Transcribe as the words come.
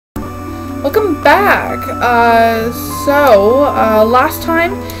Welcome back. Last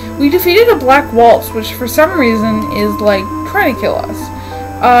time we defeated a black waltz, which for some reason is like trying to kill us.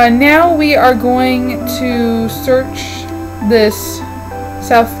 Now we are going to search this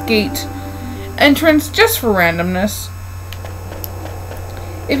south gate entrance just for randomness.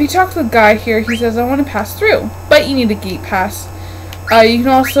 If you talk to the guy here, he says, I want to pass through, but you need a gate pass. You can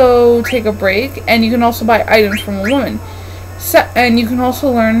also take a break, and you can also buy items from a woman. And you can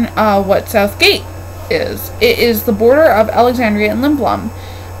also learn what South Gate is. It is the border of Alexandria and Limblom.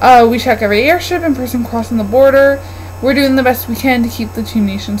 We check every airship and person crossing the border. We're doing the best we can to keep the two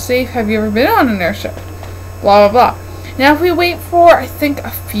nations safe. Have you ever been on an airship? Blah, blah, blah. Now if we wait for, I think, a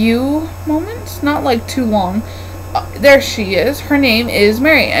few moments, not like too long, there she is. Her name is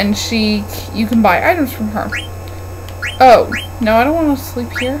Mary, and you can buy items from her. Oh, no, I don't want to sleep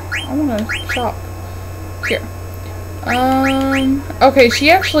here. I want to shop here. Okay,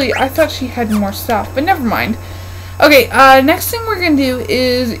 I thought she had more stuff, but never mind. Okay, next thing we're gonna do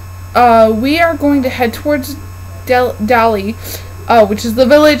is, we are going to head towards Dali, which is the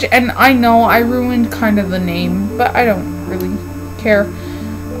village, and I know I ruined kind of the name, but I don't really care.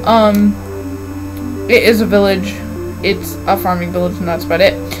 It is a village. It's a farming village, and that's about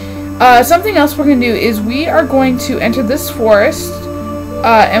it. Something else we're gonna do is we are going to enter this forest,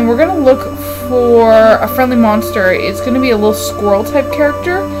 and we're gonna look for a friendly monster. It's going to be a little squirrel type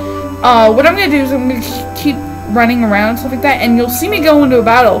character. What I'm going to do is I'm going to keep running around and stuff like that, and you'll see me go into a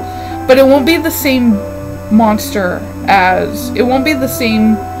battle, but it won't be the same monster unless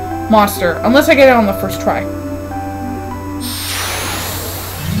I get it on the first try.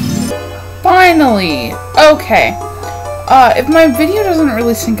 Finally! Okay. If my video doesn't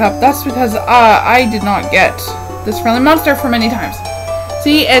really sync up, that's because I did not get this friendly monster for many times.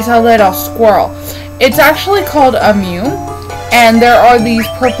 See, it's a little squirrel. It's actually called a Mew, and there are these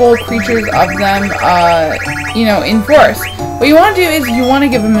purple creatures of them, in forest. What you want to do is you want to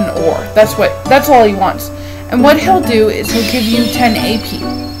give him an ore. That's all he wants. And what he'll do is he'll give you 10 AP.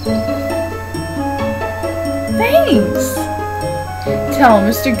 Thanks. Tell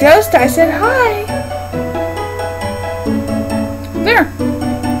Mr. Ghost I said hi. There.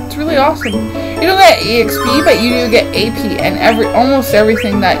 It's really awesome. You don't get EXP, but you do get AP, and almost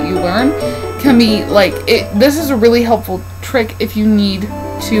everything that you learn can be, this is a really helpful trick if you need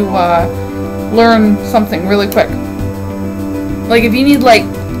to, learn something really quick. Like, if you need, a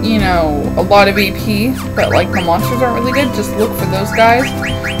lot of AP, but, the monsters aren't really good, just look for those guys.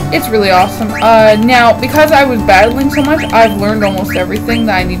 It's really awesome. Now, because I was battling so much, I've learned almost everything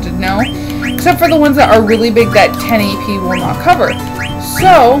that I need to know, except for the ones that are really big that 10 AP will not cover.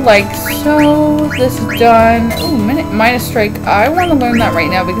 So this is done. Ooh, minus strike. I want to learn that right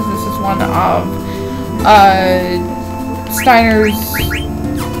now because this is one of Steiner's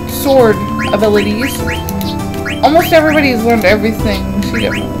sword abilities. Almost everybody's learned everything. She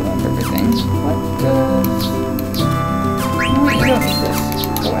definitely learned everything. What does... No, you don't need this.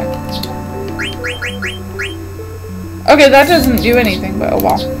 Go away. Okay, that doesn't do anything, but oh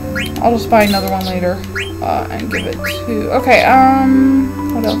well. I'll just buy another one later. And give it to... Okay,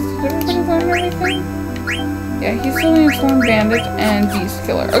 what else? Did everybody learn everything? Yeah, he still needs Storm Bandit and Beast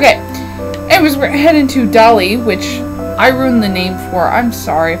Killer. Okay. Anyways, we're heading to Dali, which I ruined the name for. I'm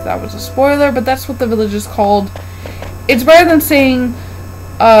sorry if that was a spoiler, but that's what the village is called. It's better than saying,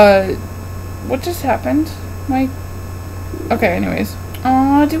 what just happened? Okay, anyways.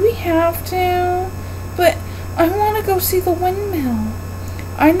 Do we have to? But I want to go see the windmill.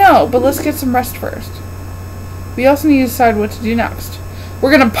 I know, but let's get some rest first. We also need to decide what to do next.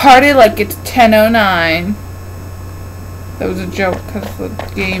 We're gonna party like it's 10:09. That was a joke, because the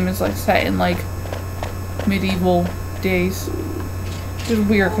game is set in medieval days. Which is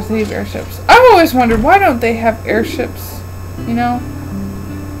weird, because they have airships. I've always wondered, why don't they have airships?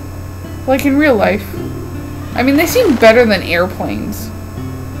 Like in real life. I mean, they seem better than airplanes.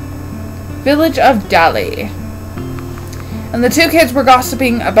 Village of Dali. And the two kids were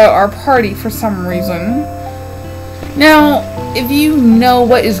gossiping about our party for some reason. Now, if you know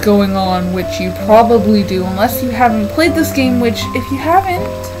what is going on, which you probably do, unless you haven't played this game, which, if you haven't,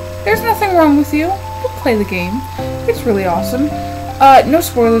 there's nothing wrong with you. Go play the game. It's really awesome. No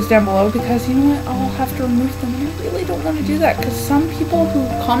spoilers down below, because, you know what, I'll have to remove them, and I really don't want to do that, because some people who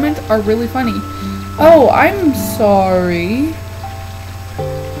comment are really funny. Oh, I'm sorry.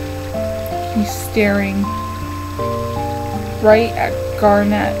 He's staring right at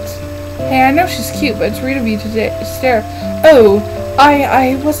Garnet. Hey, I know she's cute, but it's rude of you to stare. Oh,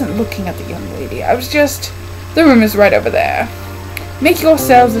 I wasn't looking at the young lady. I was just... The room is right over there. Make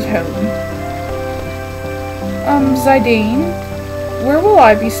yourselves at home. Zidane, where will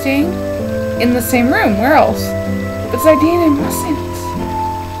I be staying? In the same room. Where else? But Zidane, I mustn't.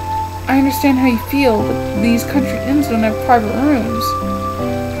 I understand how you feel, but these country inns don't have private rooms.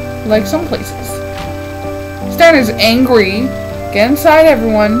 Like some places. Steiner's angry. Get inside,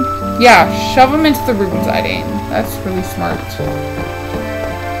 everyone. Yeah, shove him into the room, Zidane. That's really smart.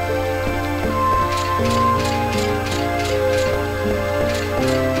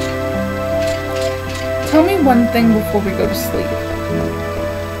 Tell me one thing before we go to sleep.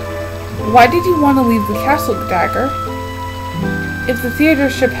 Why did you want to leave the castle, Dagger? If the theater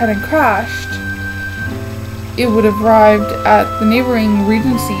ship hadn't crashed, it would have arrived at the neighboring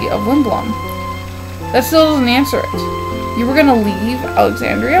regency of Lindblom. That still doesn't answer it. You were gonna leave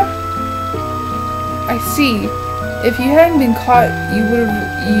Alexandria? I see. If you hadn't been caught, you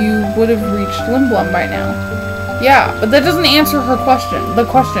would have reached Lindblom by now. Yeah, but that doesn't answer her question. The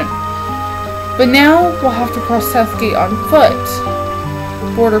question. But now we'll have to cross Southgate on foot.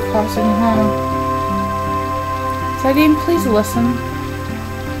 Border crossing, huh? Zidane, please listen.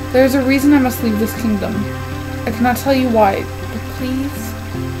 There is a reason I must leave this kingdom. I cannot tell you why, but please.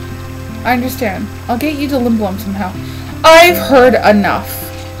 I understand. I'll get you to Lindblom somehow. I've heard enough.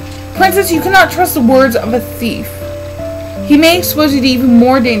 Princess, you cannot trust the words of a thief. He may expose you to even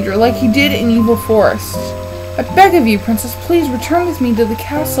more danger, like he did in Evil Forest. I beg of you, Princess, please return with me to the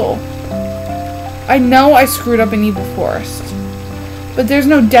castle. I know I screwed up in Evil Forest, but there's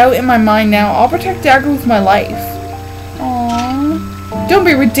no doubt in my mind now. I'll protect Dagger with my life. Aww. Don't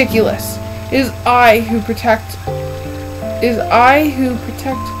be ridiculous. It is I who protect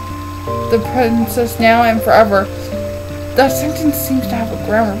the princess now and forever. That sentence seems to have a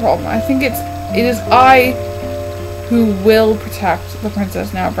grammar problem. I think it is I who will protect the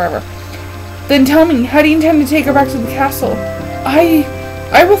princess now and forever. Then tell me, how do you intend to take her back to the castle?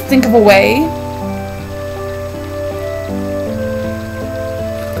 I will think of a way.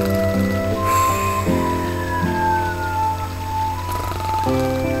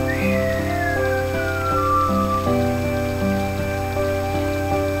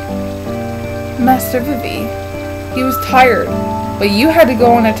 Master Vivi. He was tired, but you had to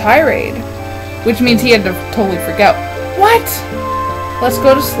go on a tirade, which means he had to totally freak out. What? Let's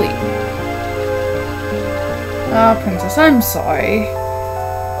go to sleep. Ah, Princess, I'm sorry.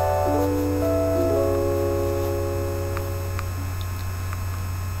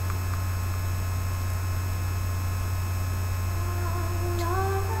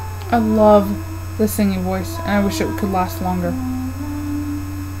 I love the singing voice, and I wish it could last longer.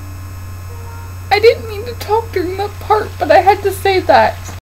 I didn't mean to talk during that part, but I had to say that.